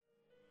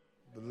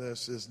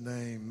Bless his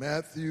name.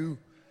 Matthew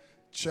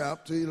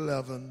chapter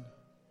 11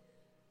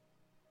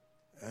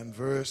 and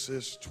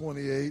verses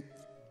 28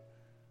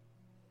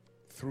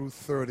 through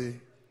 30.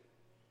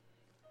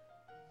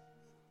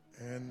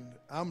 And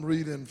I'm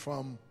reading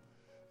from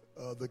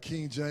the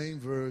King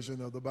James Version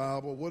of the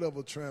Bible.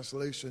 Whatever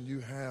translation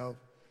you have,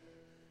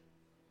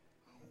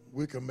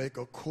 we can make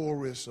a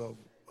chorus of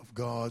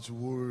God's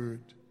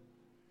word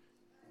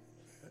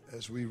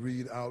as we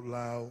read out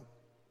loud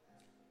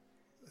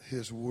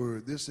his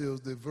word. This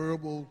is the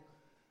verbal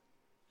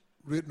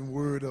written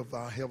word of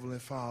our Heavenly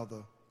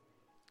Father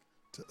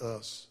to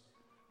us.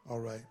 All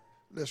right,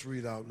 let's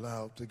read out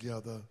loud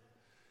together.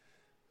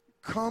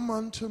 Come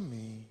unto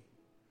me,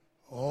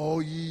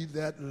 all ye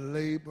that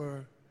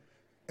labor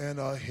and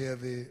are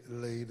heavy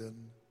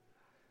laden,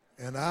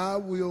 and I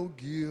will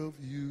give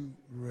you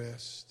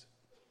rest.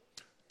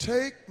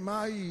 Take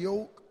my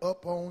yoke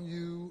upon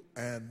you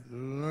and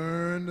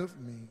learn of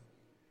me,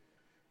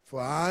 for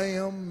I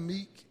am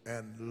meek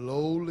and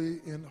lowly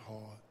in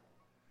heart,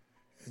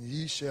 and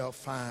ye shall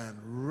find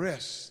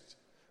rest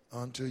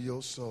unto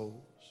your souls.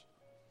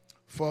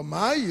 For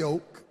my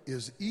yoke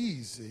is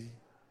easy,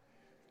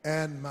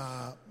 and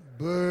my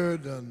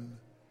burden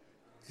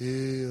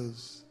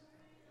is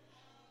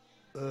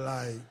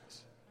light.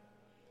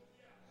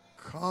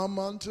 Come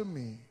unto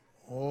me,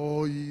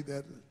 all ye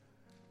that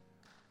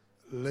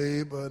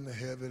labor and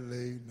heavy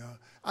laden. Now,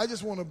 I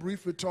just want to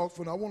briefly talk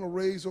for now. I want to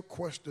raise a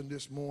question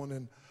this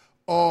morning.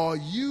 Are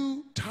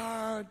you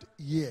tired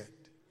yet?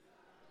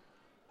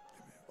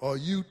 Are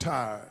you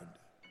tired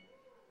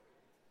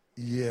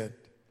yet?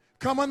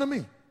 Come unto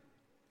me.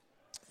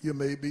 You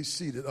may be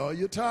seated. Are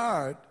you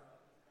tired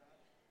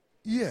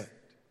yet?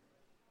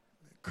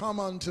 Come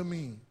unto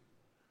me,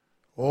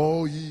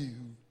 all ye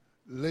who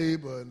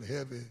labor and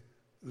heavy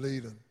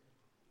laden.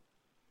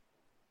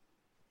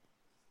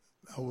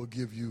 I will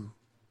give you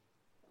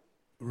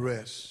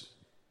rest.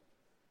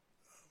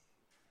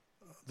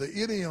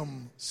 The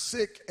idiom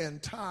sick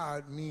and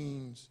tired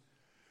means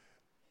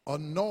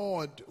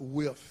annoyed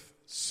with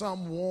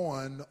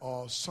someone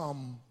or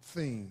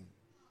something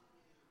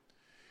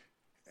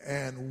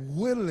and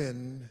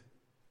willing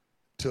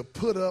to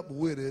put up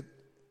with it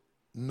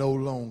no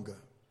longer.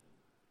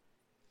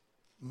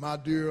 My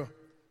dear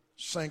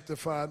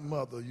sanctified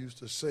mother used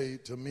to say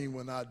to me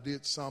when I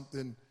did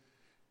something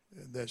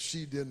that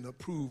she didn't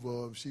approve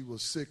of, she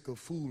was sick of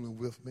fooling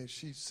with me,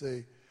 she'd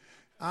say,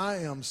 I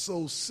am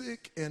so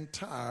sick and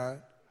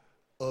tired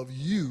of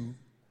you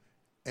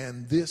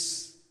and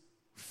this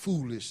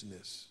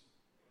foolishness.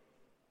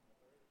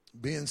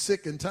 Being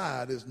sick and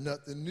tired is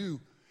nothing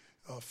new.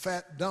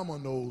 Fat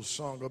Dominoes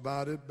sung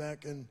about it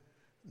back in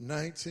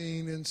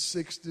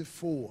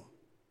 1964.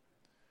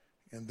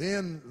 And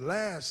then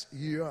last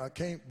year, I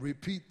can't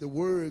repeat the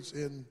words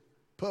in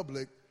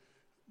public,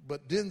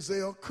 but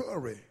Denzel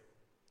Curry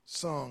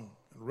sung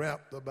and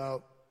rapped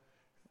about,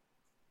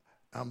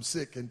 I'm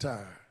sick and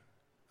tired.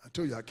 I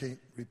told you I can't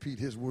repeat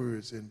his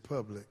words in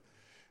public.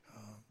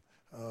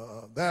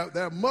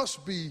 There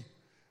must be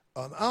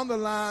an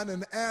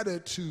underlying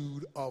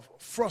attitude of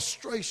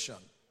frustration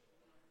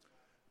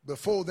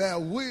before there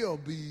will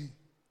be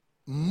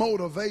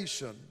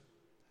motivation.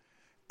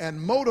 And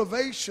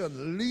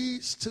motivation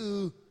leads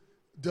to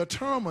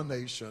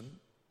determination,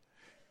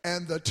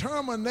 and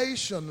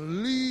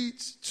determination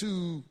leads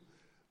to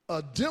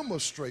a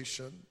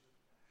demonstration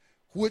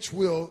which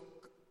will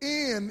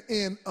end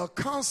in a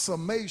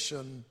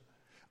consummation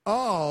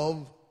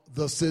of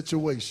the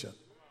situation.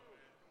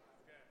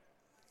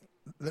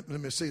 Let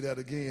me say that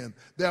again.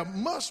 There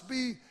must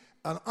be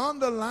an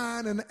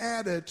underlying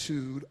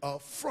attitude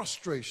of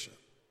frustration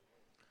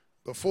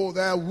before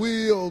there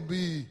will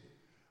be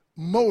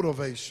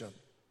motivation.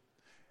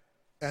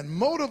 And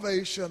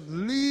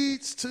motivation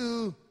leads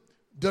to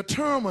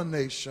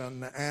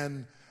determination,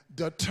 and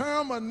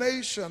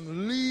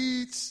determination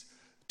leads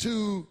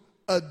to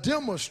a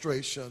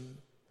demonstration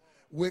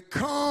which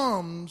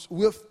comes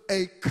with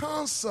a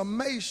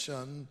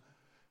consummation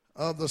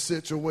of the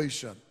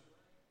situation.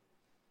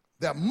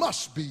 There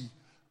must be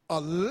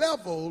a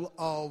level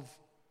of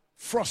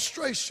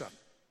frustration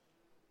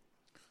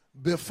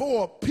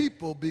before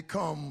people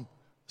become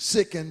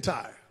sick and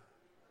tired.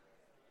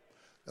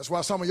 That's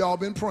why some of y'all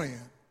been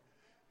praying,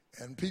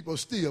 and people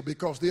still,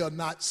 because they are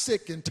not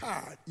sick and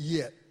tired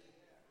yet.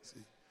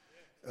 See,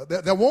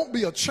 there won't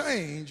be a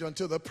change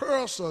until the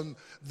person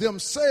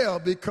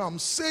themselves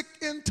becomes sick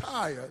and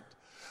tired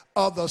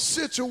of the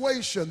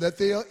situation that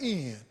they are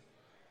in.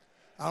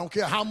 I don't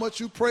care how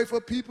much you pray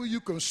for people. You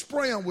can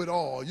spray them with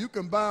oil. You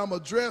can buy them a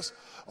dress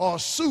or a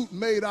suit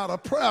made out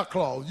of prayer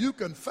cloth. You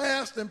can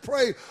fast and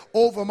pray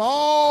over them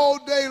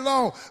all day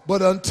long.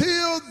 But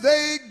until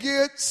they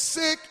get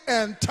sick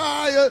and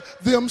tired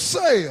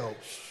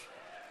themselves,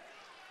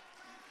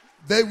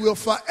 they will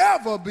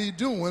forever be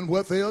doing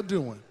what they are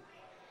doing.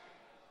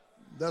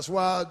 That's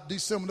why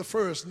December the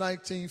 1st,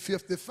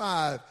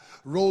 1955,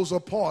 Rosa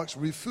Parks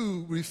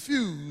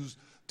refused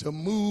to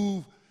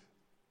move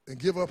and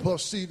give up her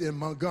seat in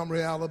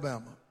Montgomery,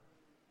 Alabama.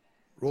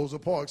 Rosa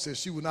Parks said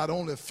she was not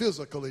only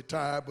physically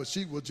tired, but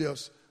she was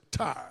just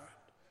tired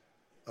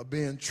of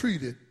being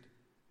treated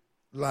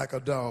like a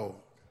dog.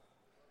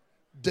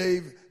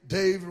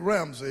 Dave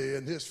Ramsey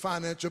in his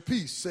Financial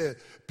Peace said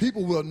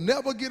people will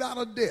never get out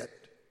of debt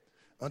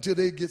until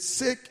they get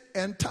sick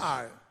and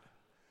tired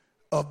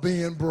of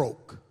being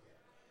broke.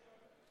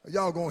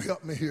 Y'all gonna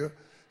help me here?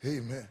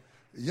 Amen.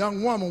 A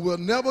young woman will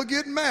never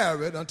get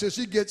married until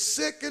she gets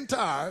sick and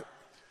tired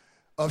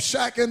of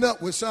shacking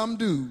up with some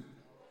dude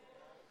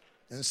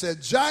and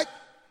said, Jack,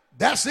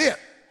 that's it.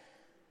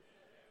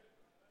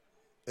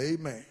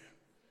 Amen.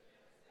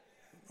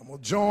 I'm going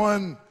to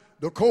join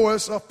the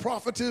chorus of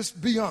prophetess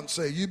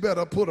Beyonce. You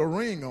better put a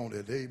ring on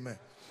it. Amen.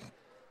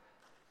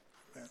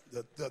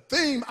 The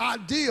theme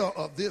idea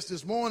of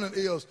this morning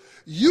is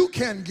you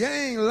can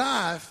gain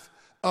life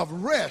of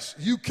rest.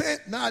 You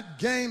can't not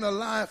gain a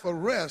life of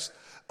rest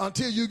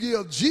until you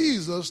give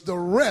Jesus the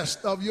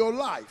rest of your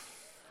life.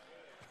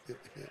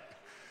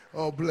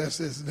 Oh, bless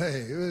his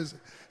name.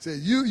 Say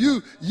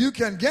you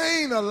can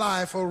gain a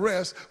life of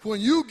rest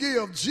when you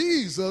give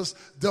Jesus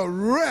the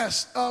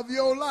rest of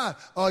your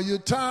life. Are you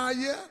tired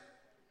yet?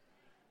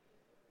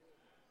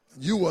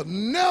 You will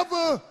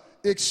never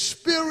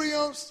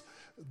experience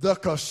the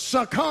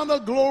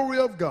Shekinah glory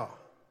of God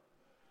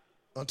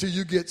until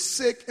you get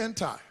sick and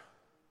tired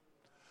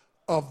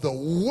of the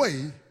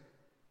way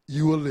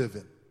you are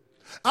living.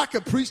 I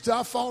could preach till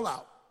I fall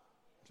out.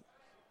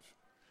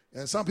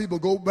 And some people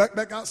go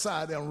back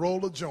outside and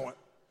roll a joint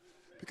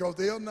because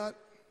they are not.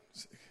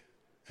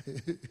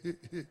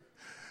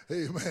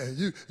 Hey man,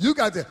 you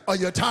got that. Are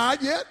you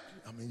tired yet?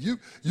 I mean,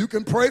 you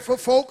can pray for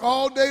folk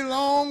all day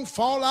long,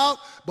 fall out,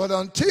 but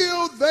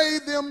until they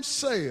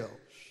themselves,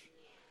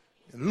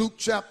 in Luke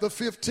chapter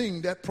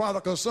 15, that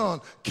prodigal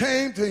son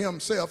came to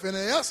himself. And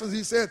in essence,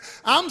 he said,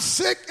 I'm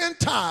sick and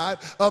tired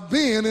of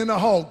being in the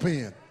hog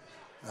pen.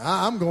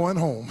 I'm going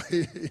home.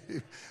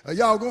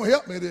 Y'all gonna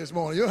help me this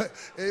morning.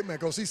 Amen.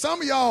 Because see,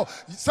 some of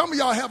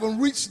y'all haven't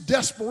reached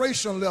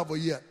desperation level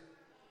yet.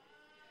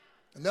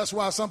 And that's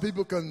why some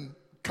people can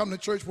come to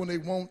church when they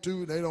want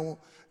to. They don't,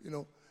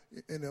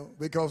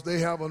 because they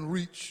haven't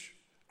reached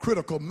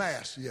critical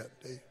mass yet.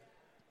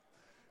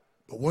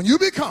 But when you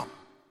become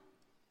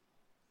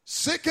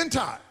sick and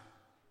tired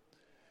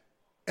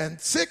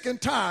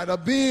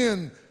of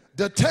being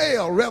the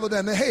tail rather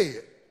than the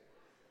head,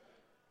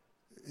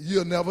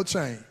 you'll never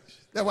change.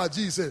 That's why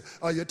Jesus said,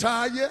 are you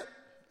tired yet?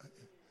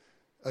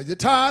 Are you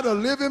tired of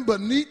living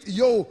beneath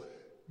your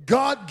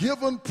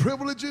God-given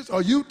privileges?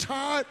 Are you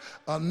tired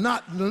of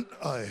not?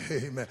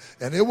 Amen.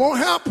 And it won't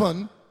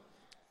happen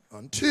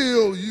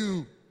until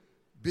you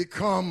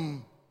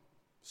become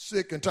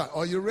sick and tired.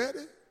 Are you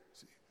ready?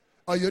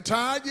 Are you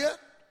tired yet?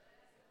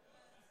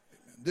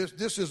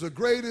 This is the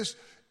greatest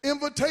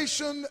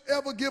invitation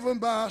ever given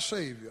by our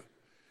Savior.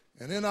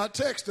 And in our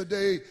text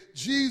today,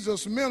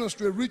 Jesus'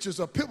 ministry reaches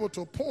a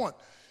pivotal point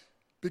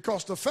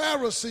because the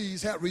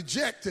Pharisees had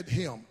rejected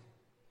him.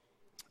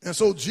 And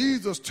so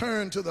Jesus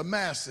turned to the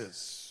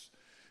masses.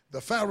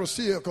 The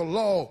Pharisaical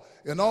law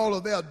and all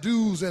of their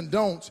do's and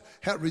don'ts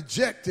had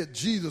rejected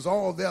Jesus,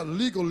 all of their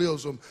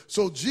legalism.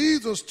 So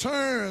Jesus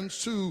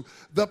turns to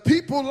the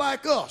people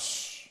like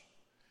us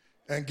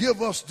and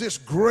give us this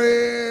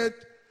great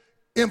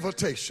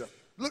invitation.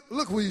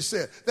 Look what he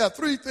said. There are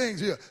three things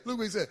here. Look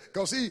what he said.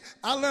 Because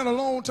I learned a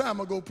long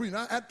time ago preaching.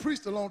 I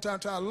preached a long time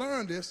until I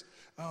learned this.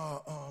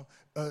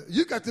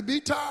 You got to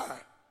be tired.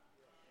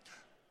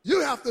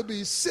 You have to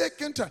be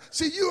sick and tired.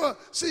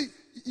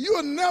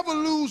 You'll never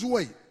lose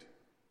weight.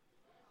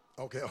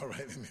 Okay, all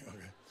right.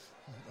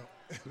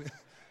 Okay.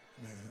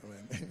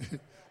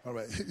 All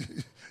right.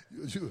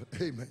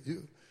 Amen.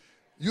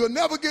 You'll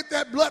never get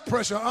that blood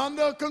pressure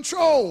under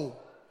control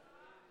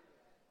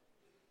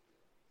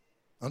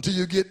until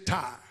you get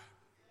tired.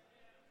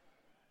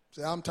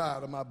 Say, I'm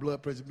tired of my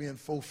blood pressure being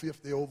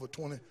 450 over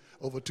 20,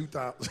 over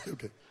 2,000.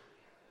 Okay.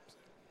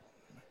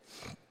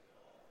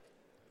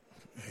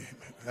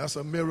 Amen. That's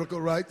a miracle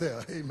right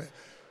there. Amen.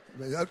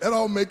 That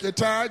don't make you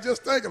tired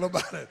just thinking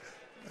about it.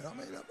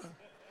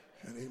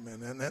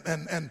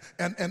 Amen.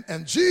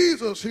 And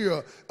Jesus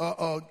here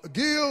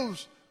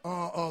gives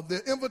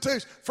the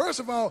invitation. First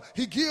of all,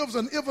 he gives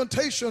an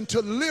invitation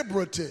to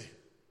liberty.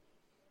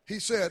 He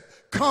said,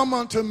 come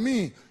unto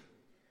me,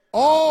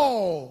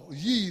 all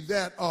ye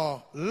that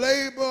are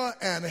labor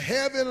and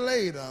heavy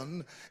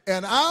laden,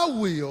 and I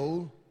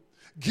will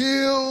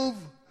give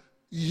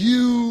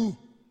you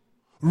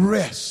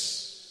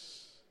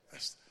rest.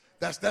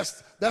 That's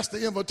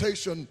the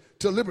invitation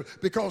to liberty.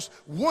 Because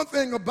one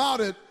thing about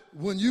it,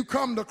 when you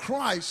come to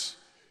Christ,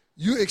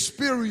 you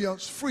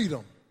experience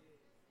freedom.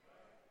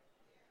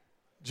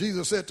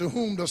 Jesus said, to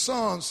whom the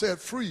Son set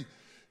free,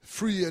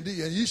 free indeed.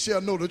 And ye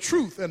shall know the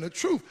truth, and the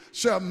truth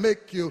shall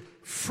make you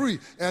free.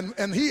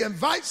 And he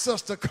invites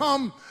us to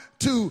come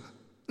to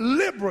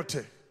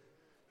liberty.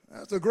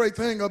 That's the great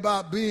thing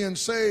about being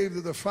saved,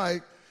 is the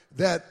fact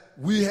that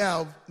we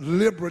have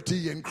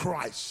liberty in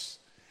Christ.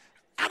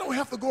 I don't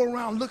have to go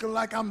around looking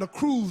like I'm the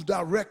cruise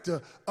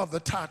director of the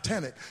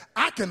Titanic.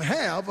 I can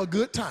have a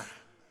good time.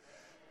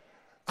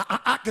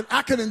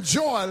 I can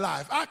enjoy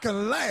life. I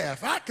can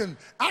laugh. I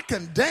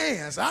can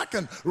dance. I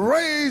can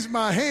raise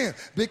my hand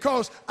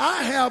because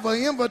I have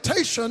an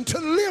invitation to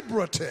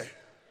liberty.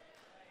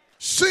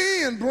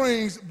 Sin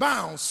brings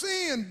bound.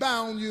 Sin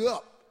bound you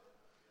up.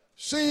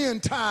 Sin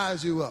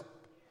ties you up.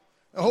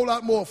 A whole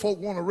lot more folk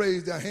want to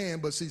raise their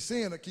hand, but see,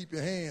 sin will keep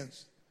your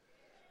hands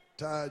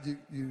tied.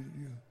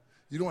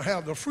 You don't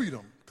have the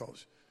freedom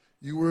because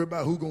you worry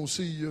about who's going to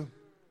see you,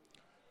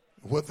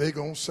 what they're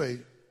going to say.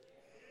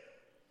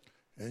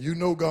 And you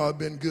know God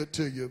been good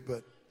to you,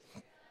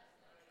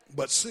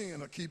 but sin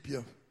will keep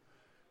you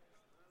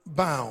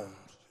bound.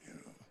 You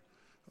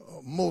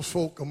know, most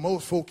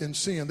folk in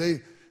sin,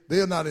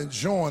 they're not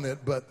enjoying it,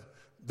 but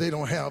they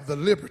don't have the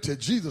liberty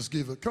Jesus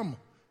gave it. Come,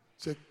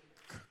 say,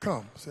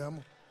 come. Say,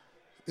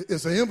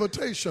 it's an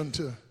invitation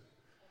to.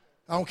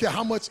 I don't care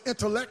how much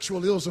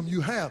intellectualism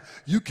you have.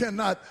 You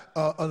cannot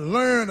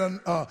learn and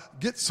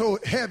get so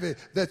heavy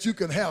that you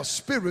can have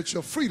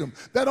spiritual freedom.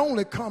 That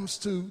only comes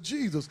to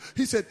Jesus.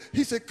 He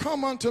said,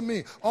 come unto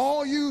me,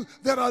 all you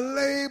that are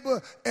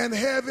labor and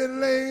heavy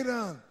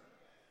laden.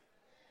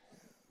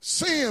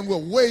 Sin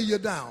will weigh you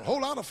down. A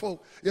whole lot of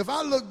folk, if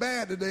I look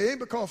bad today, it ain't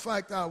because of the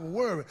fact I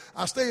worry.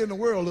 I stay in the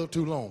world a little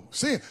too long.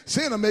 Sin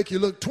will make you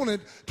look 20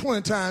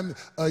 times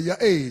your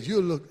age.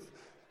 You'll look.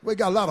 We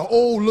got a lot of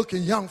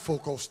old-looking young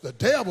folk. The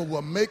devil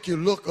will make you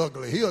look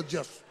ugly. He'll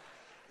just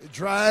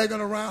dragging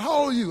around.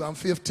 How old are you? I'm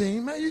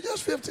 15. Man, you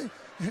just 15.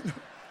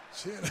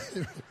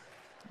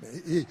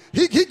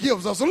 he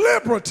gives us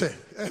liberty.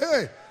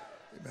 Hey,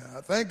 man,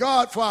 I thank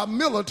God for our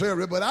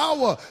military, but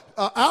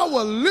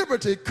our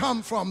liberty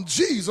comes from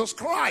Jesus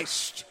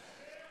Christ.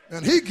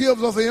 And he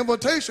gives us the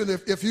invitation.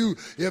 If you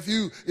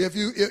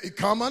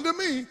come unto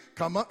me,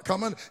 come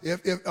on.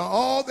 If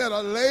all that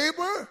are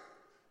labor,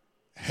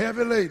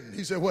 heavy laden.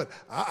 He said, what?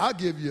 I'll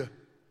give you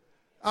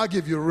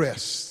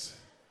rest.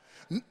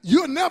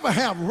 You'll never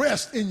have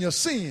rest in your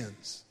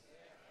sins.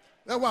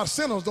 That's why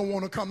sinners don't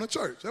want to come to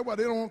church. That's why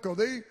they don't want to come.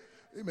 They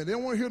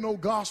don't want to hear no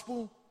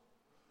gospel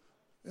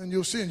in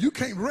your sin. You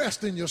can't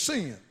rest in your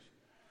sins.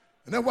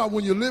 And that's why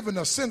when you live in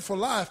a sinful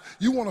life,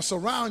 you want to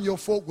surround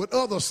yourself with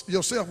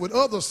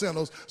other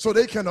sinners so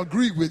they can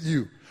agree with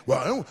you.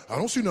 Well, I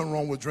don't see nothing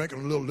wrong with drinking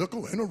a little liquor.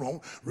 Ain't no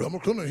wrong.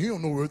 Reverend Clinton, he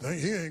don't know everything.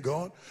 He ain't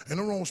God. Ain't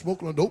no wrong with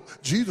smoking a dope.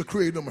 Jesus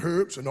created them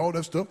herbs and all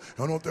that stuff.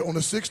 I don't know on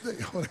the sixth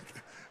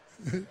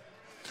day.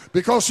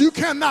 Because you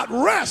cannot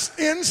rest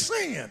in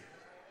sin.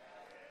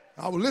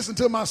 I was listening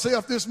to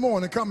myself this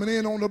morning coming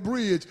in on the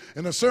bridge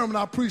in a sermon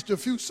I preached a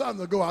few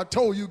Sundays ago. I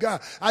told you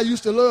guys, I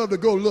used to love to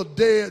go to little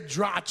dead,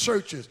 dry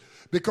churches.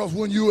 Because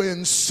when you're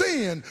in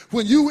sin,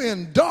 when you're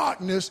in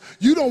darkness,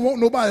 you don't want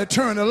nobody to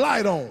turn the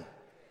light on.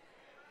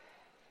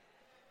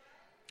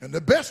 And the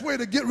best way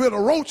to get rid of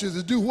roaches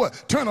is do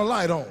what? Turn a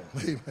light on.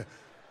 Amen.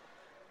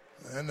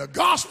 And the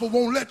gospel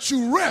won't let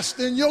you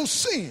rest in your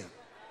sin.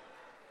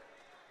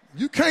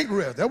 You can't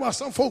rest. That's why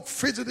some folk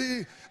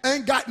fidgety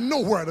ain't got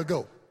nowhere to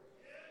go.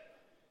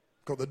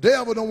 Because the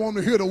devil don't want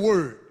to hear the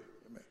word.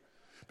 Amen.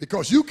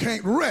 Because you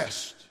can't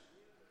rest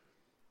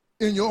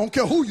in your, I don't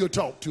care who you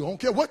talk to. I don't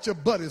care what your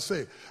buddies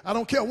say. I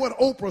don't care what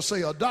Oprah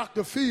say or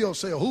Dr. Phil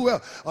say or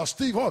whoever, or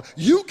Steve Harvey.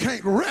 You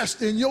can't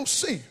rest in your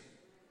sin.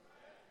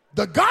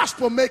 The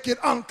gospel make it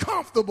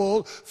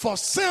uncomfortable for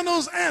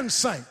sinners and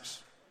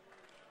saints.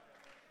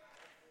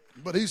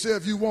 But he said,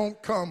 if you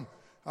won't come,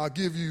 I'll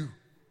give you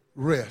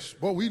rest.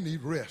 Boy, we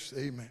need rest.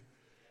 Amen.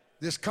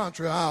 This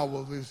country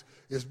ours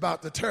is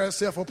about to tear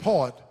itself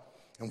apart,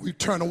 and we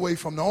turn away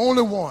from the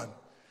only one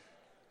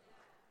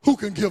who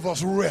can give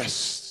us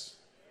rest.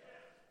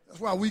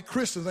 That's why we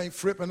Christians ain't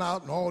flipping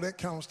out and all that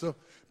kind of stuff,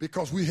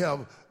 because we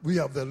have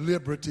the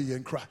liberty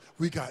in Christ.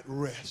 We got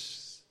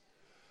rest.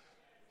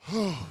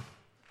 Oh.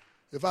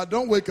 If I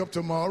don't wake up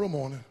tomorrow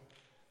morning,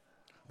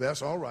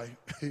 that's all right.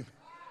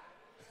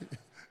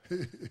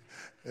 You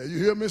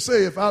hear me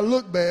say, if I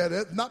look bad,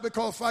 that's not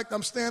because of the fact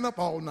I'm staying up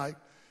all night.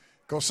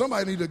 Because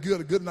somebody needs to get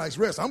a good night's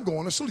rest. I'm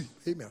going to sleep.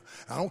 Amen.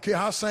 I don't care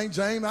how St.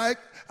 James act.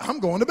 I'm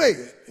going to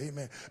bed.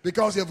 Amen.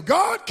 Because if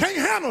God can't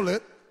handle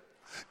it,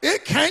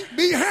 it can't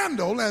be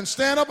handled. And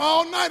stand up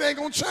all night ain't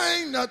going to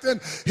change nothing.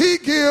 He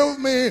gives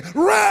me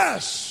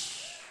rest.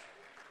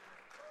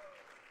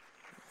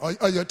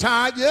 Are you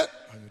tired yet?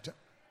 Are you tired?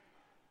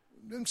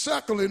 And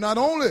secondly, not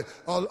only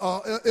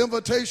an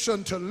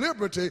invitation to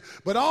liberty,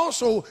 but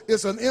also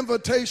it's an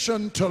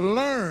invitation to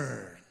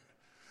learn.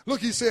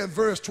 Look, he said in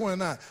verse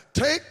 29,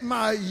 take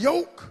my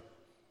yoke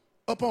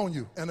upon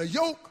you. And a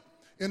yoke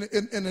in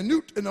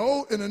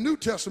the New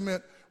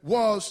Testament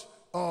was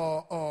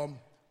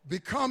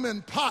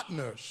becoming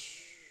partners,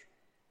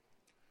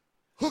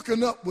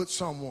 hooking up with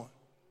someone.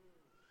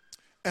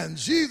 And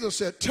Jesus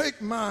said,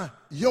 take my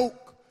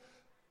yoke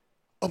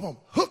upon,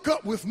 hook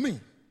up with me.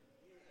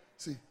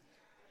 See,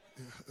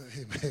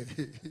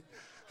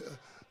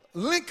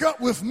 link up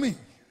with me.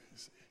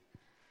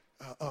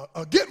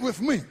 Get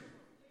with me.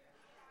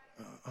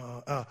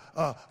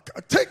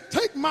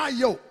 Take my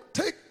yoke.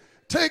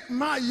 Take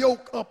my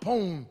yoke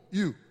upon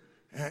you.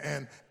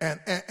 And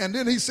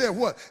then he said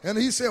what? And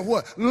he said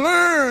what?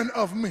 Learn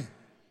of me.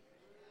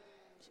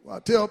 Well, I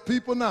tell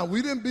people now,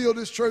 we didn't build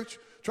this church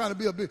trying to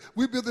be a big,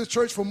 we built this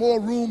church for more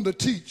room to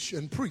teach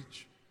and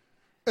preach.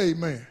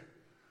 Amen.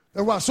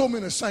 That's why so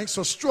many saints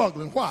are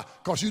struggling. Why?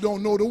 Because you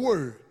don't know the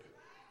word.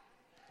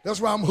 That's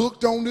why I'm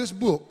hooked on this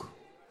book.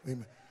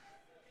 Amen.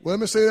 Well, let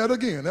me say that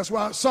again. That's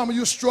why some of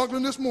you are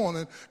struggling this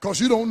morning, because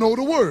you don't know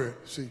the word.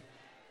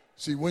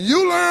 See, when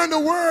you learn the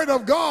word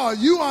of God,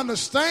 you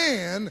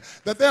understand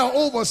that there are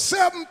over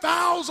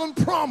 7,000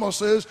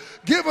 promises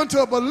given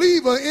to a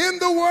believer in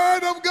the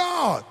word of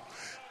God.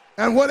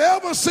 And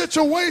whatever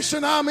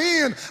situation I'm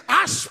in,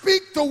 I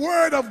speak the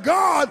word of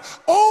God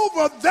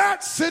over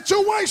that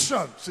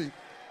situation. See,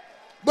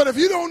 but if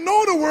you don't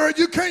know the word,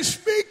 you can't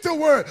speak the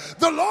word.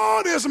 The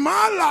Lord is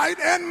my light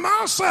and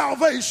my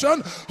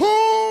salvation.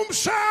 Whom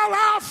shall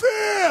I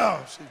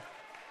fear? See,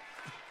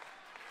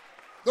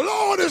 the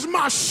Lord is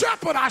my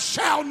shepherd, I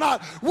shall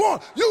not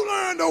want. You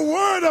learn the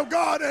word of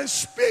God and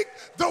speak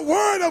the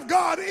word of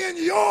God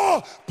in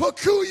your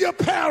peculiar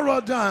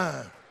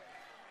paradigm.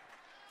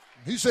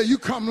 He said, you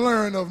come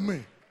learn of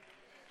me.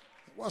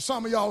 Well,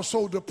 some of y'all are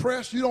so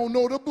depressed, you don't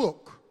know the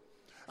book.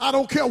 I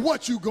don't care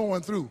what you're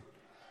going through.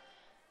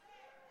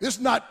 It's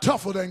not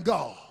tougher than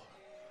God.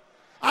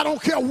 I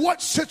don't care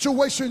what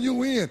situation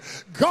you're in.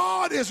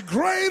 God is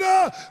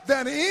greater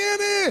than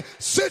any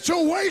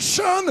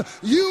situation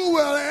you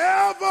will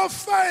ever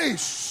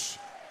face.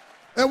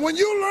 And when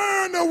you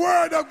learn the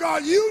word of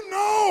God, you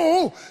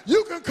know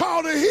you can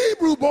call the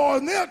Hebrew boys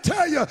and they'll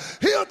tell you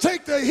he'll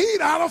take the heat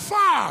out of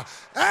fire.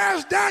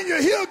 Ask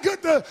Daniel,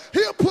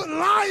 he'll put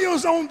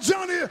lions on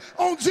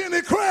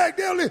Jenny Craig.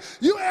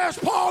 You ask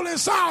Paul and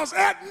Silas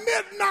at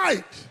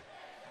midnight.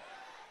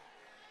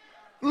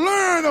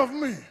 Learn of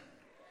me.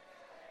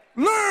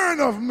 Learn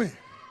of me.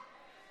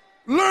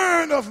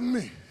 Learn of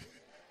me. You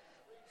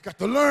got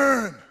to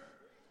learn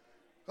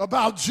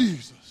about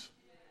Jesus.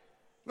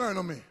 Learn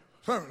of me.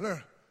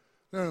 Learn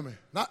of me.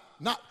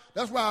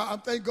 That's why I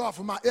thank God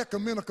for my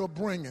ecumenical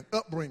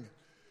upbringing.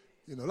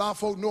 You know, a lot of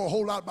folk know a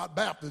whole lot about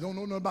Baptists, don't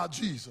know nothing about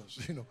Jesus.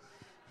 You know,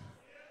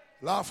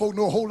 a lot of folk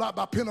know a whole lot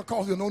about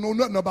Pentecostals, don't know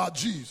nothing about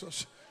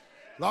Jesus.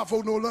 A lot of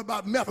folk know a lot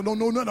about Methodist, don't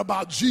know nothing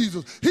about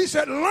Jesus. He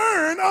said,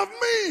 learn of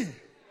me.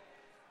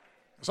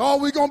 That's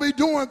all we're going to be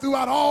doing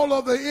throughout all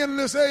of the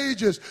endless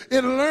ages,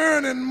 is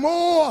learning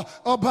more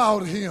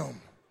about him.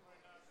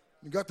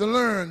 You got to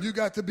learn. You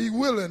got to be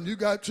willing. You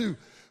got to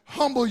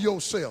humble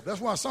yourself.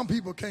 That's why some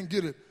people can't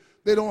get it.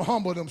 They don't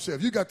humble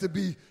themselves. You got to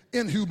be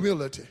in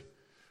humility.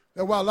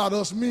 That's why a lot of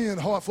us men,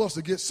 hard for us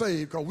to get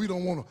saved, because we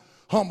don't want to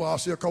humble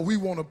ourselves, because we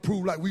want to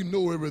prove like we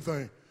know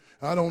everything.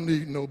 I don't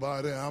need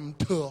nobody. I'm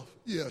tough.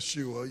 Yeah,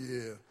 sure,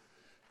 yeah.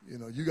 You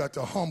know, you got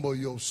to humble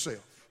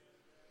yourself.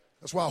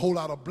 That's why a whole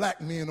lot of black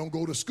men don't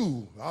go to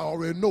school. I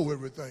already know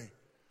everything.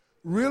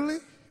 Really?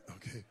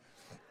 Okay.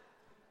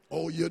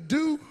 Oh, you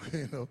do?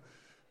 You know,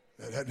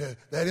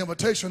 that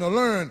invitation to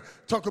learn,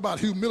 talk about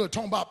humility,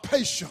 talk about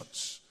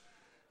patience.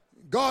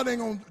 God,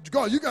 you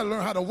got to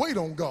learn how to wait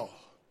on God.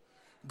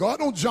 God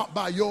don't jump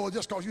by yours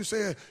just because you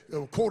say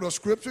a quote of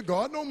scripture.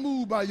 God don't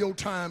move by your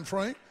time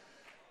frame.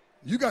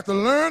 You got to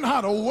learn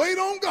how to wait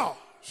on God.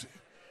 See,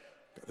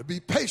 got to be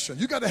patient.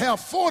 You got to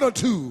have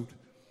fortitude.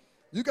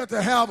 You got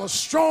to have a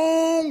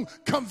strong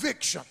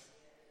conviction.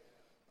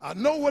 I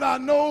know what I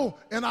know,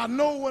 and I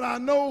know what I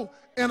know,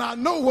 and I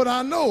know what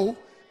I know,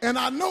 and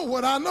I know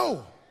what I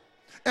know.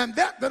 And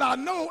that I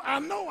know, I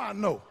know I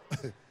know.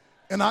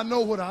 And I know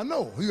what I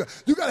know.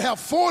 You got to have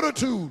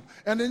fortitude,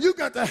 and then you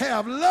got to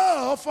have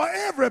love for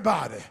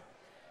everybody.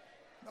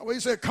 Now, he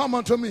said, come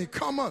unto me,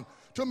 come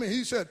unto me.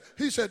 He said,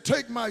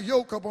 take my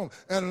yoke upon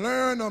and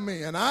learn of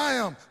me. And I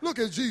am, look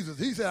at Jesus.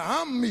 He said,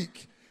 I'm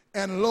meek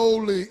and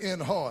lowly in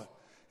heart,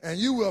 and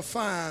you will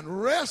find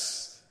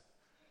rest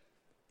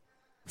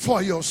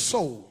for your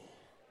soul.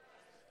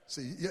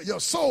 See, your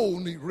soul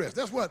needs rest.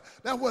 That's what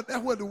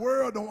the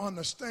world don't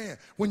understand.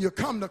 When you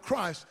come to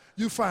Christ,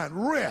 you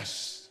find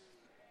rest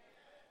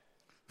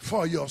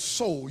for your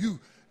soul. You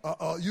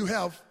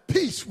have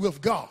peace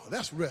with God.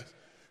 That's rest.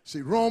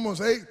 See, Romans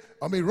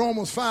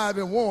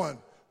 5:1,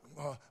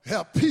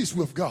 have peace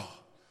with God.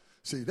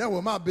 See, that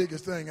was my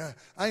biggest thing. I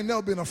ain't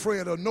never been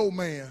afraid of no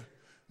man,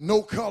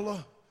 no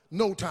color,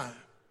 no time.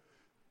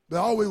 But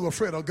I always was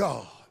afraid of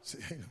God.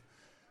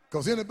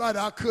 Because anybody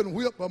I couldn't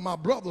whip, or my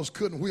brothers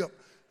couldn't whip,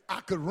 I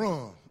could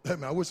run.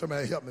 I wish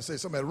somebody helped me. Say,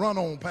 somebody run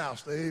on,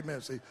 pastor.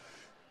 Amen. See,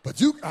 but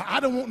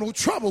I don't want no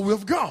trouble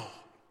with God.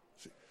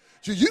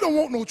 See, you don't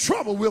want no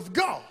trouble with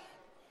God.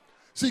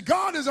 See,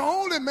 God is the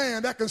only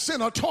man that can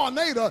send a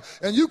tornado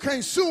and you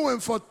can't sue him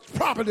for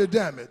property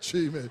damage.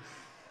 Amen.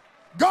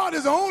 God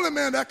is the only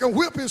man that can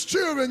whip his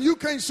children. You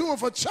can't sue him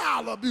for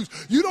child abuse.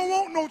 You don't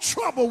want no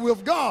trouble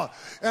with God.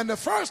 And the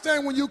first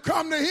thing when you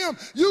come to him,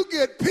 you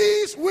get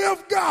peace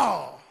with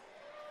God.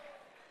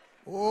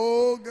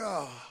 Oh,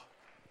 God.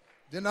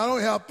 Then not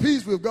only have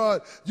peace with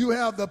God, you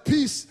have the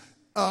peace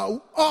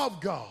of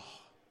God.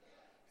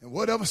 In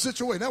whatever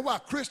situation. That's why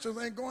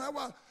Christians ain't going. That's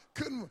why I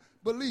couldn't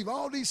believe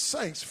all these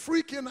saints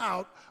freaking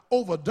out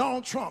over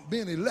Donald Trump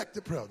being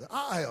elected president.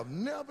 I have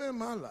never in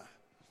my life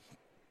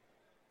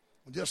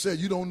just said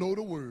you don't know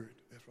the word.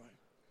 That's right.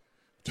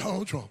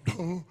 Donald Trump,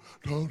 Donald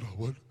Trump,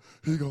 what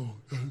he going?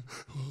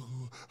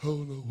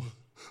 Oh no, what?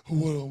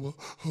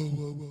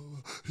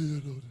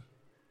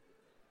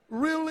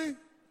 Really?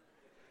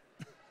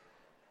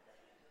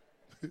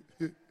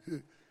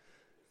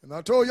 And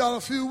I told y'all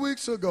a few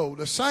weeks ago,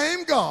 the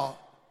same God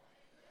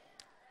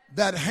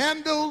that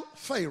handled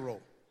Pharaoh,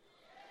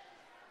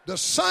 the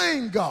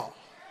same God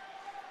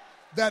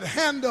that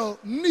handled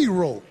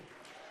Nero,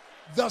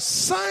 the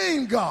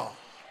same God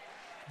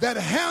that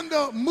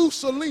handled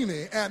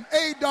Mussolini and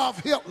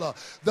Adolf Hitler,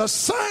 the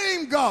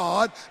same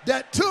God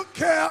that took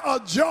care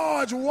of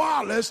George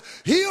Wallace,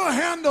 he'll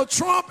handle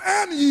Trump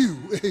and you.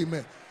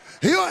 Amen.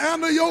 He'll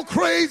handle your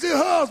crazy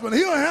husband.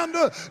 He'll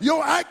handle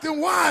your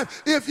acting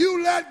wife if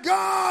you let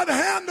God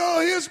handle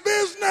his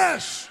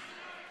business.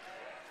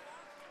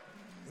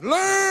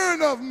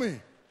 Learn of me.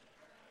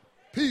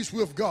 Peace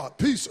with God.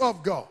 Peace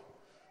of God.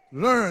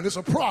 Learn. It's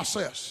a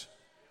process.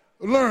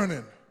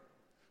 Learning.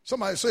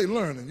 Somebody say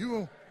learning.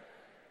 You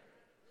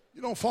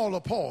don't fall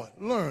apart.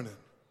 Learning.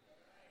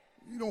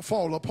 You don't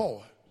fall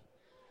apart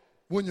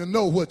when you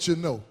know what you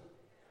know.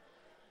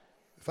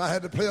 If I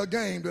had to play a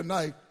game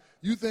tonight,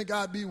 you think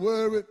I'd be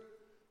worried?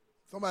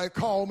 Somebody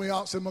called me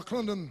out and said,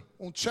 McClendon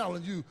won't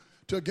challenge you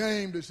to a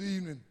game this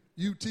evening,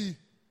 UT,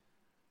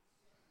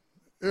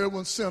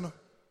 Erwin Center,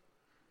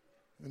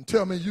 and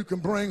tell me you can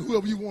bring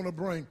whoever you want to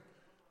bring,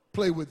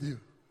 play with you.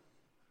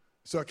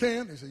 So I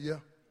can? He said, yeah.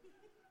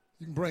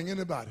 You can bring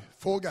anybody,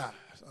 4 guys.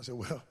 I said,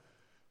 well,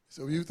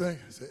 so what you think?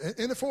 I said,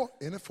 any 4?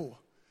 Any 4.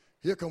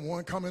 Here come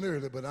one coming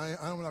early, but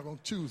I'm not going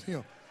to choose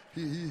him.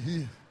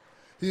 He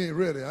ain't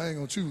ready. I ain't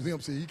going to choose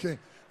him. See, he can't.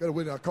 Gotta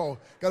wait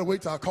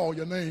till I call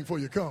your name before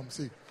you come.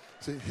 See,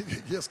 he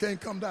just can't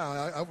come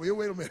down.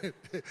 Wait a minute.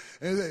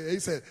 And they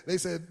said,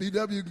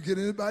 BW, you can get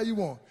anybody you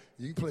want.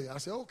 You can play. I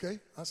said, okay.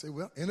 I said,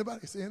 well, anybody?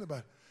 He said,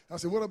 anybody. I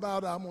said, what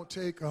about I'm gonna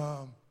take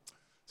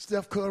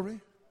Steph Curry,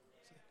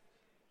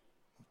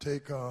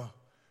 take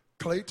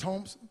Klay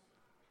Thompson.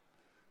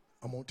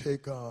 I'm gonna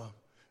take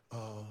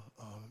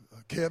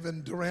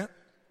Kevin Durant.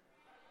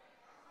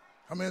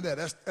 How many of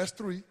that? That's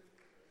 3.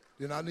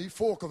 Then I need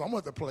 4 because I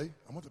want to play.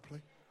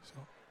 So,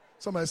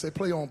 somebody say,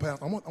 play on,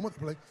 Pastor. I want to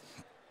play.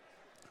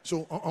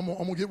 So I'm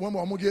gonna get one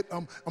more. I'm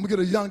gonna get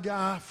a young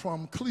guy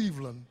from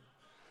Cleveland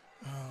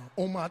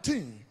on my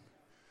team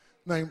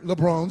named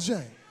LeBron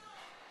James.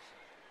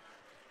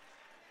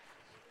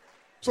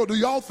 So do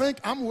y'all think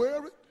I'm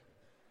worried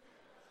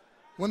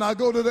when I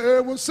go to the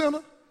Erwin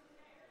Center?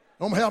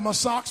 I'm gonna have my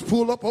socks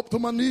pulled up to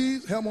my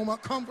knees, have them on my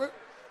comfort.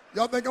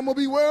 Y'all think I'm gonna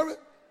be worried?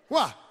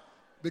 Why?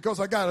 Because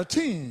I got a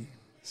team.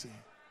 See.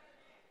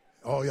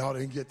 Oh, y'all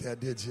didn't get that,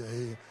 did you?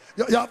 Hey.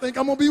 Y'all think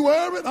I'm going to be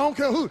worried? I don't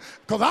care who.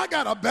 Because I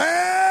got a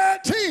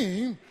bad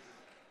team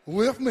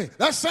with me.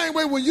 That same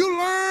way when you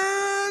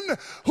learn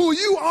who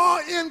you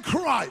are in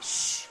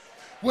Christ,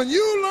 when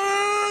you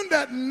learn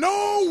that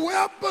no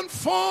weapon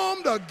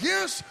formed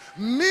against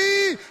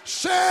me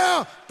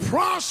shall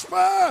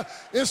prosper,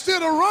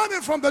 instead of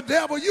running from the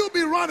devil, you'll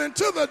be running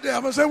to the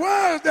devil and say,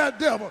 where is that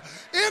devil?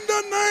 In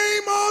the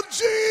name of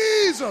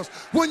Jesus.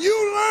 When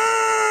you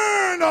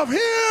learn of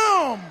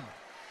him,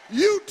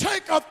 you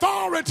take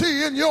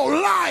authority in your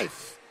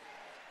life.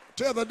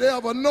 Tell the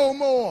devil no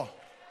more.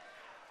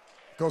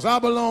 Because I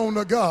belong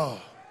to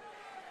God.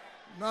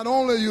 Not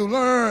only you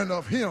learn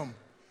of him,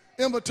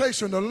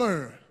 invitation to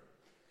learn.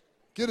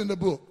 Get in the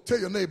book. Tell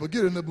your neighbor,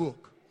 get in the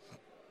book.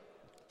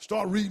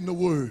 Start reading the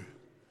word.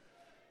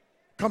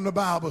 Come to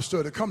Bible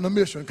study. Come to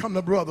mission. Come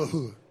to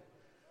brotherhood.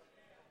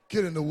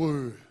 Get in the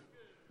word.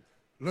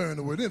 Learn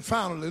the word. Then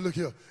finally, look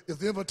here. It's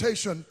the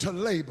invitation to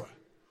labor.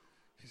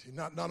 You see,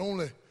 not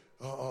only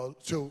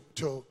to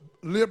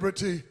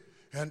liberty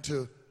and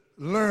to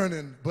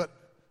learning, but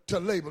to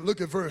labor.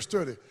 Look at verse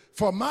 30.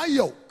 For my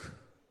yoke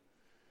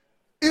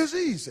is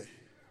easy,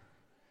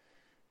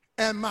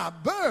 and my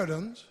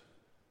burdens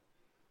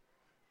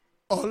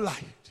are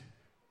light.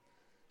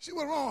 See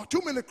what's wrong?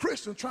 Too many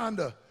Christians trying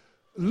to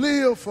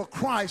live for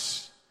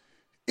Christ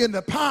in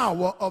the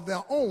power of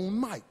their own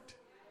might.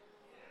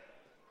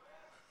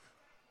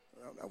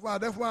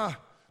 That's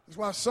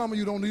why some of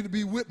you don't need to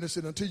be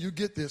witnessing until you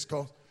get this,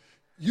 because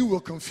you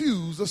will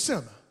confuse a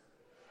sinner.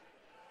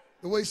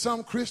 The way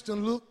some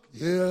Christians look,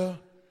 yeah,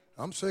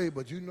 I'm saved,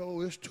 but you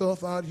know it's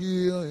tough out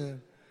here, and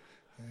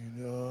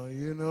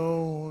you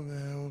know,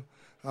 man,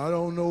 I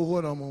don't know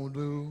what I'm going to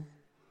do.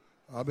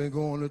 I've been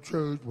going to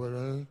church, but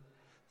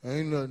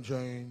ain't nothing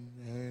changed.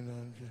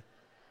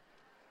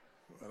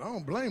 But I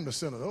don't blame the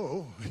sinner,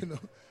 though, you know.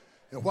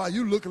 And while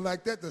you looking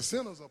like that, the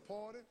sinners are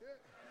partying.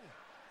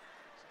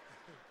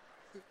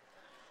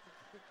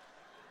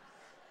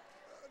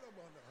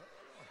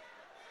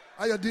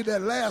 I just did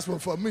that last one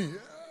for me.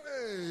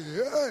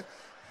 Hey,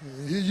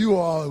 here you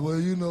are. Well,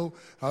 you know,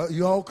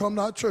 you all come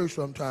to our church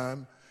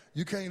sometime.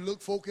 You can't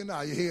look folk in the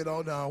eye, your head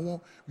all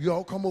down. You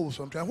all come over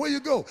sometime. Where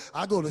you go?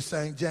 I go to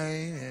St.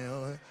 James,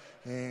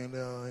 and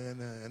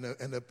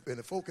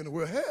the folk in the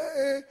world,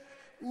 hey,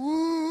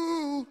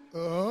 woo,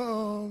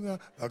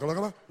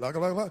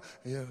 like.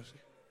 Yeah.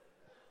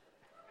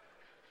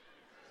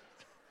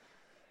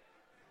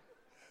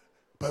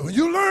 But when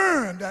you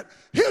learn that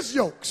his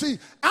yoke, see,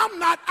 I'm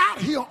not out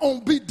here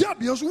on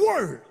BW's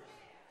word.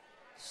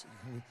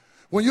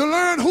 When you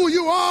learn who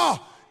you are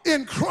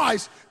in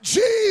Christ,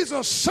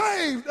 Jesus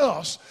saved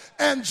us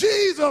and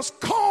Jesus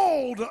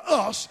called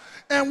us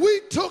and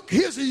we took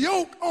his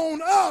yoke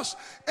on us,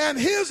 and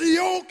his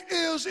yoke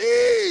is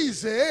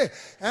easy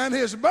and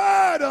his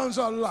burdens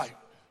are light.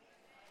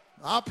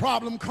 Our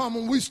problem comes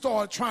when we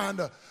start trying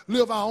to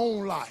live our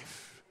own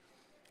life.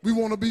 We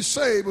want to be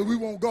saved, but we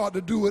want God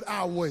to do it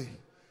our way.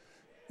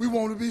 We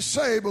want to be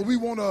saved, but we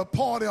want to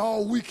party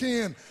all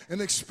weekend and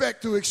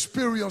expect to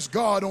experience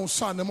God on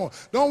Sunday morning.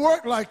 Don't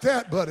work like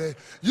that, buddy.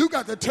 You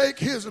got to take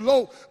his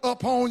yoke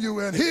upon you,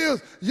 and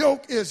his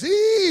yoke is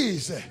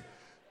easy.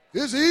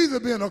 It's easy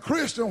being a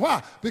Christian.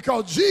 Why?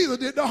 Because Jesus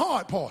did the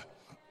hard part.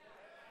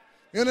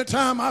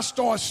 Anytime I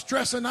start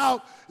stressing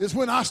out is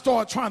when I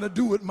start trying to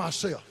do it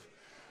myself.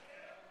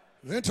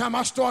 Anytime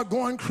I start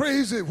going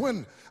crazy,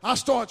 when I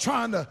start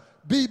trying to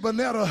be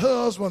Bonetta's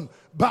husband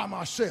by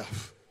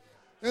myself.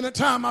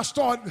 Anytime I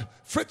start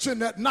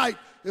fritzing at night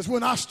is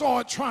when I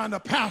start trying to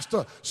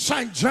pastor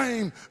St.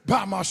 James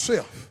by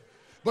myself.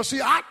 But see,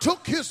 I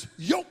took his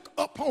yoke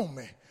upon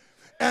me.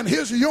 And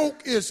his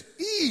yoke is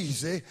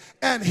easy,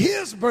 and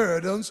his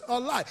burdens are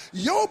light.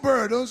 Your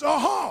burdens are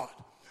hard.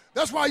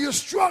 That's why you're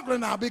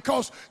struggling now,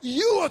 because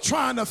you are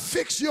trying to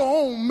fix your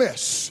own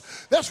mess.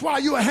 That's why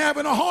you are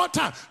having a hard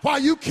time. Why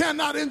you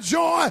cannot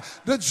enjoy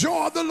the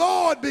joy of the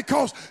Lord,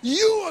 because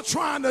you are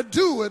trying to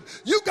do it.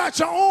 You got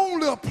your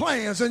own little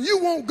plans, and you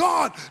want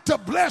God to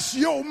bless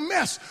your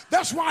mess.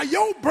 That's why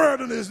your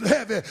burden is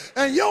heavy,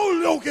 and your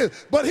yoke is.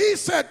 But he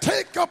said,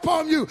 take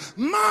upon you,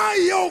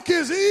 my yoke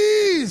is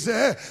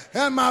easy,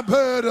 and my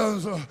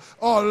burdens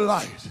are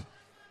light.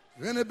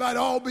 If anybody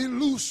all be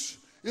loose,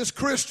 it's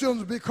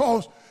Christians,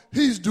 because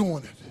he's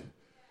doing it.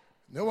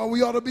 That's why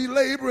we ought to be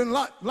laboring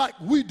like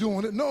we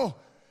doing it. No,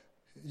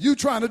 you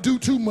trying to do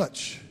too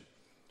much.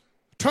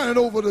 Turn it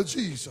over to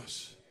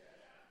Jesus.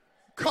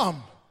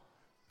 Come.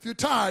 If you're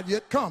tired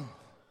yet, come.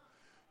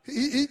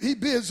 He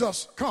bids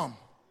us, come.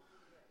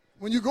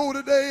 When you go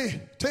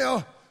today,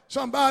 tell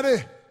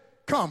somebody,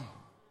 come.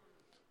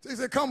 They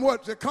say, come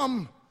what? They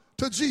come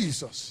to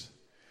Jesus.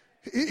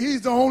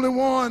 He's the only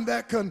one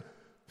that can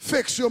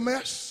fix your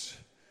mess.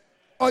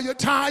 Are you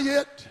tired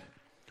yet?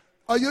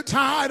 Are you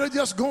tired of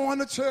just going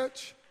to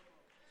church?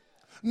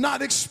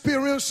 Not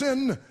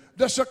experiencing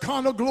the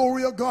Shekinah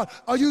glory of God?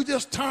 Are you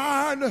just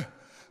tired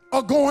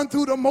of going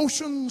through the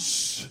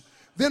motions?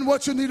 Then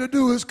what you need to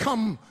do is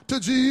come to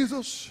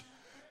Jesus.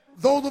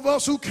 Those of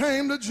us who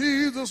came to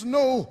Jesus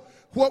know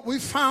what we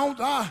found.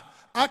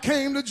 I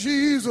came to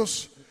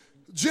Jesus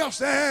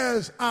just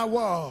as I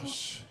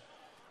was.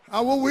 I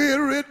was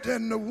wearied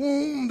and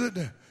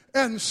wounded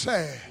and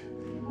sad.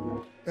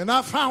 And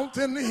I found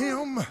in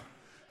him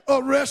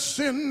a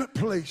resting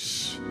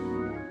place.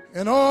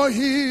 And oh,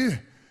 he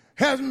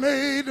has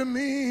made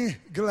me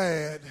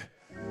glad.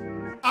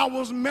 I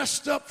was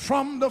messed up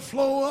from the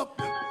floor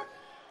up,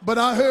 but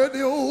I heard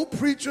the old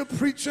preacher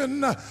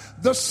preaching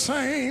the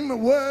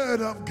same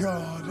word of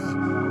God.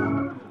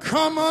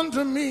 Come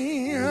unto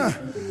me,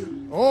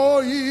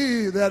 all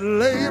ye that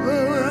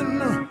labor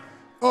and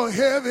are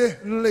heavy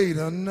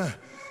laden,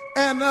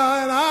 and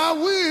I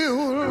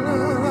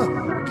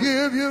will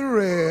give you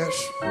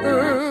rest.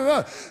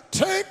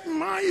 Take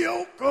my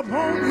yoke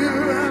upon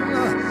you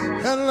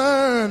and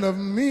learn of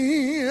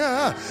me.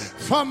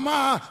 For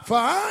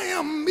I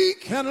am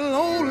meek and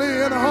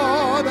lowly in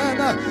heart,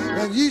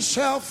 and ye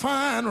shall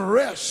find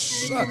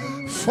rest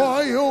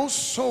for your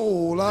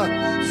soul.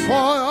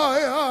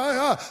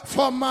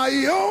 For my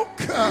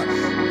yoke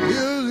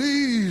is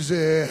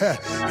easy,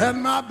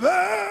 and my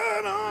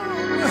burden,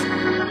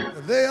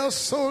 they are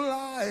so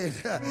light.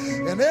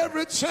 And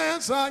every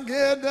chance I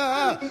get,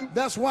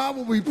 that's why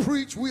when we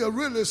preach, we are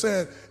really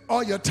saying,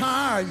 are you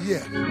tired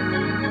yet?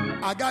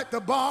 I got to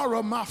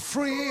borrow my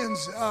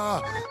friend's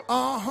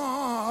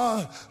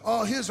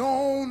his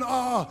own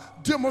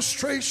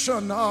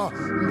demonstration,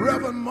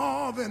 Reverend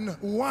Marvin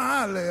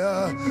Wiley.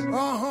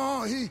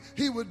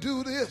 He would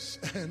do this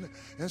and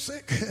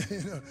say,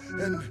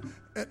 and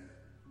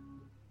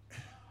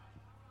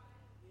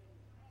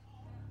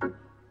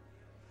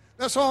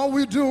that's all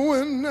we're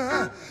doing.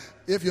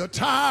 If you're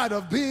tired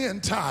of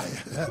being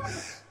tired,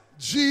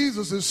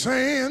 Jesus is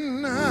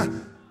saying,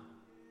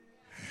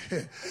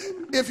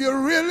 if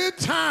you're really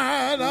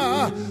tired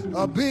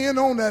of being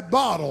on that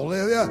bottle,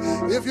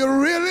 if you're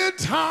really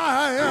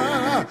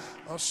tired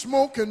of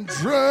smoking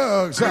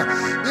drugs,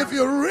 if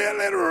you're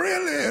really,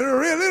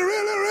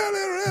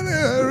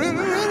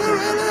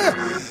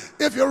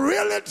 if you're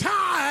really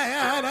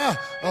tired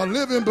of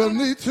living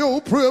beneath your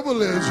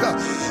privilege,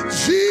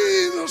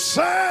 Jesus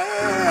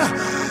said,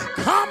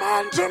 come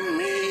unto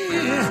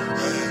me,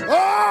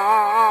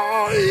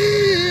 all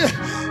ye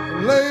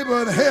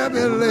labored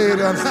heavy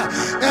laden,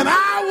 and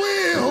I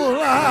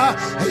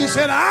will, he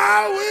said,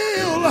 I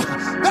will,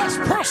 that's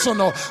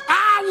personal,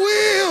 I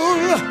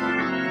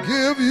will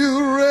give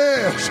you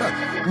rest.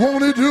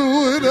 Won't he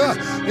do it?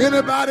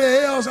 Anybody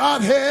else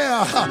out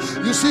here?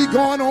 You see,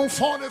 going on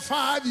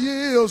 45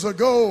 years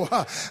ago,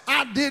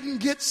 I didn't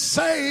get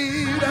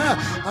saved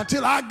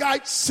until I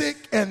got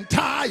sick and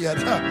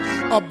tired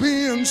of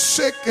being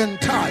sick and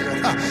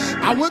tired.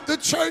 I went to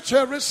church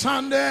every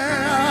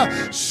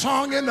Sunday,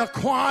 sung in the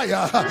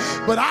choir,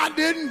 but I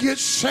didn't get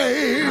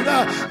saved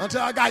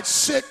until I got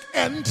sick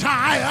and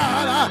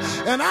tired.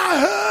 And I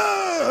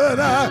heard,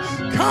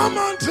 come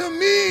unto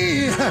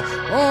me,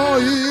 all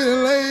ye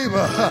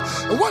labor.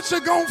 What you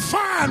gonna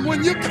find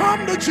when you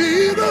come to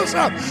Jesus?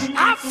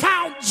 I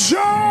found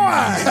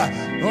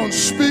joy,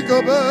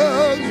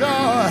 unspeakable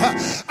joy.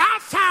 I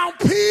found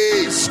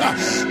peace.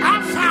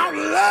 I found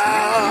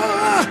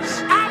love.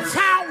 I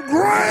found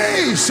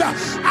grace.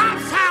 I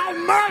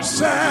found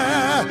mercy.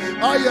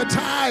 Are you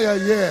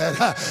tired yet?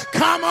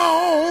 Come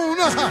on.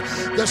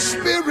 The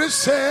Spirit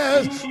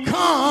says,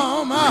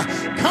 come,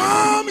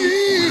 come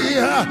ye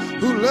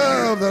who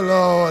love the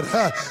Lord,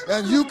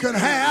 and you can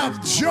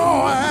have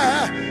joy.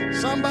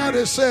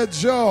 Somebody said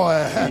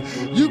joy.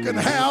 You can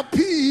have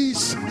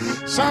peace.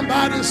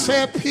 Somebody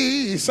said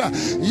peace.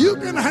 You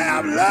can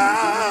have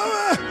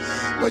love,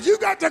 but you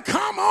got to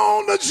come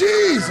on to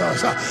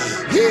Jesus.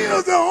 He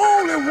is the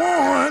only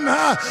one.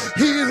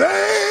 He's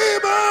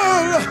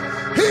able.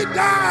 He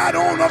died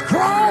on the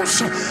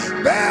cross,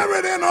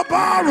 buried in a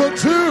borrowed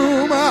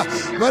tomb,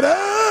 but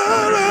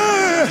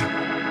early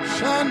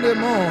Sunday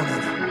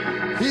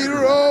morning he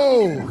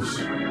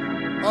rose.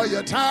 Are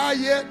you tired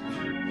yet?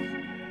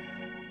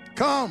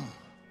 Come.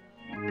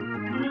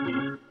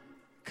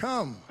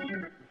 Come.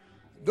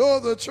 Doors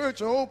of the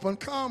church are open.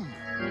 Come.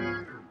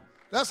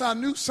 That's our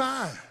new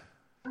sign.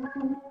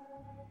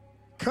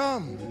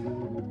 Come.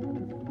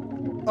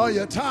 Are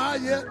you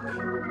tired yet?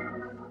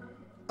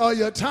 Are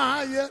you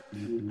tired yet?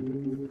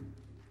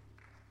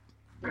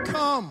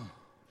 Come.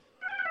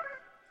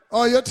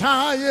 Are you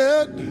tired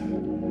yet?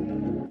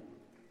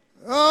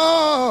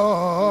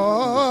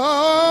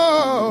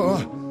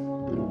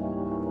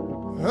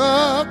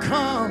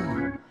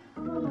 Come.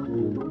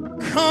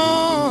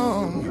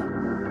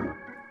 Come.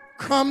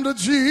 Come to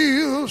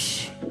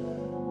Jesus.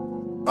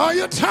 Are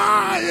you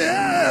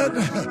tired?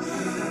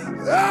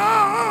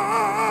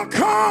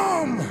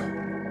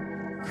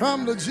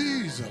 Come to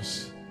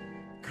Jesus.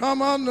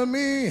 Come unto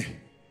me.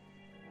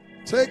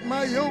 Take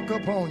my yoke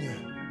upon you.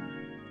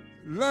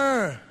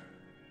 Learn.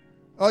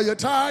 Are you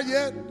tired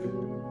yet?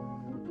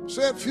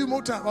 Say it a few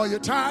more times. Are you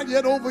tired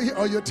yet over here?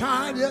 Are you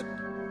tired yet?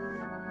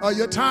 Are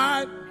you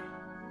tired?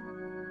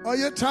 Are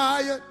you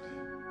tired?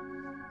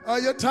 Are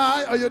you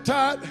tired? Are you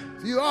tired?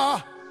 If you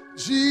are,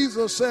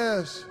 Jesus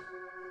says,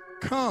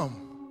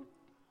 come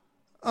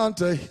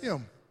unto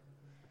him,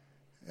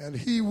 and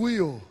he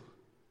will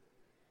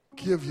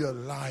give you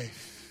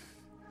life.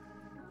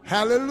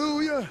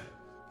 Hallelujah.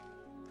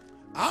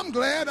 I'm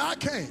glad I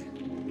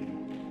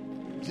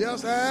came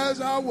just as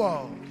I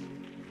was.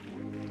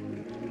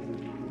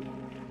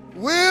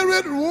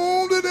 Wearied,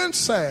 wounded, and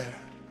sad.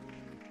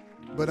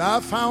 But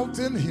I found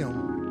in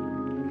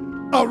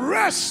him a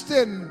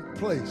resting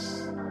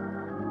place.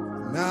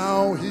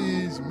 Now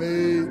he's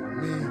made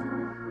me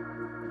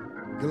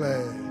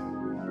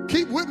glad.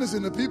 Keep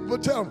witnessing to people,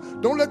 but tell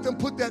them, don't let them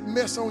put that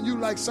mess on you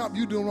like something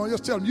you doing wrong.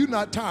 Just tell them you're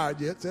not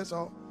tired yet, that's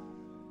all.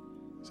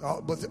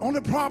 But the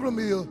only problem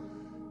is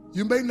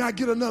you may not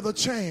get another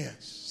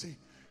chance. See,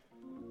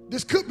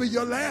 this could be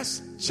your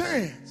last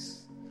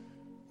chance.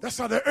 That's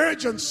how the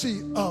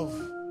urgency of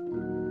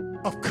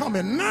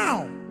coming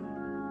now.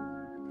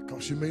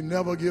 Because you may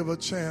never give a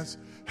chance,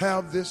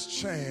 have this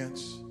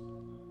chance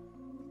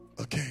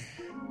again.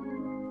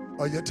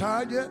 Are you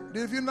tired yet?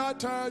 If you're not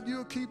tired,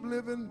 you'll keep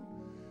living.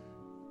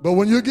 But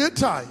when you get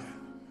tired,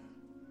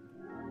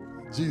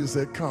 Jesus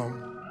said,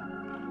 come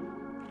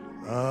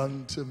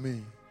unto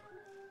me.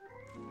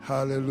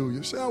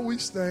 Hallelujah. Shall we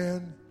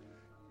stand?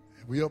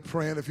 We are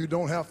praying. If you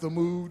don't have to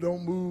move,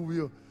 don't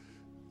move.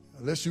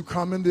 Unless you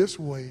come in this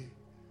way,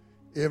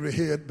 every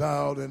head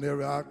bowed and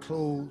every eye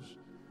closed.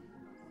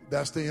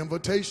 That's the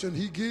invitation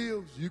he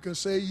gives. You can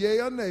say yea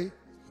or nay.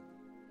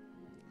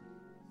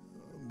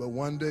 But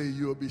one day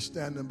you'll be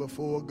standing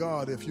before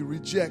God if you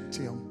reject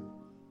him.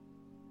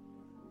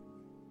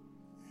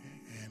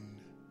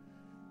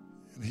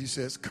 And he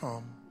says,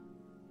 come.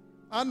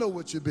 I know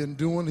what you've been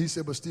doing. He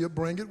said, but still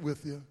bring it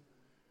with you.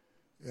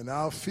 And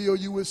I'll fill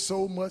you with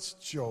so much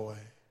joy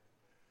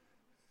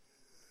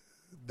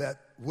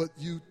that what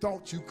you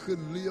thought you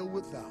couldn't live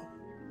without.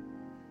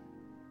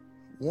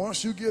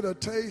 Once you get a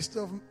taste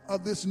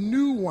of this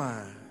new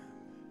wine,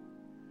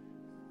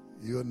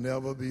 you'll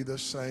never be the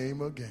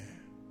same again.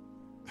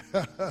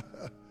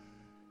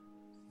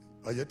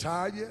 Are you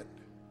tired yet?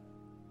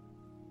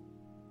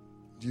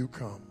 You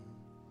come.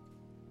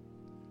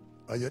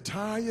 Are you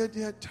tired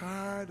yet?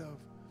 Tired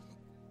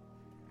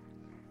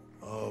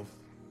of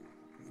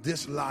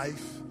this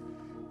life,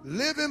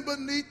 living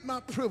beneath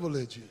my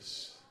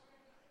privileges?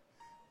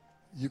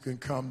 You can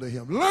come to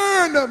him.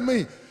 Learn of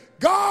me.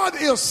 God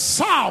is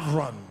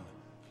sovereign.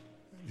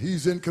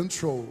 He's in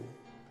control.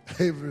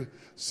 every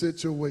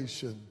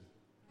situation.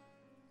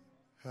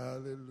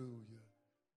 Hallelujah.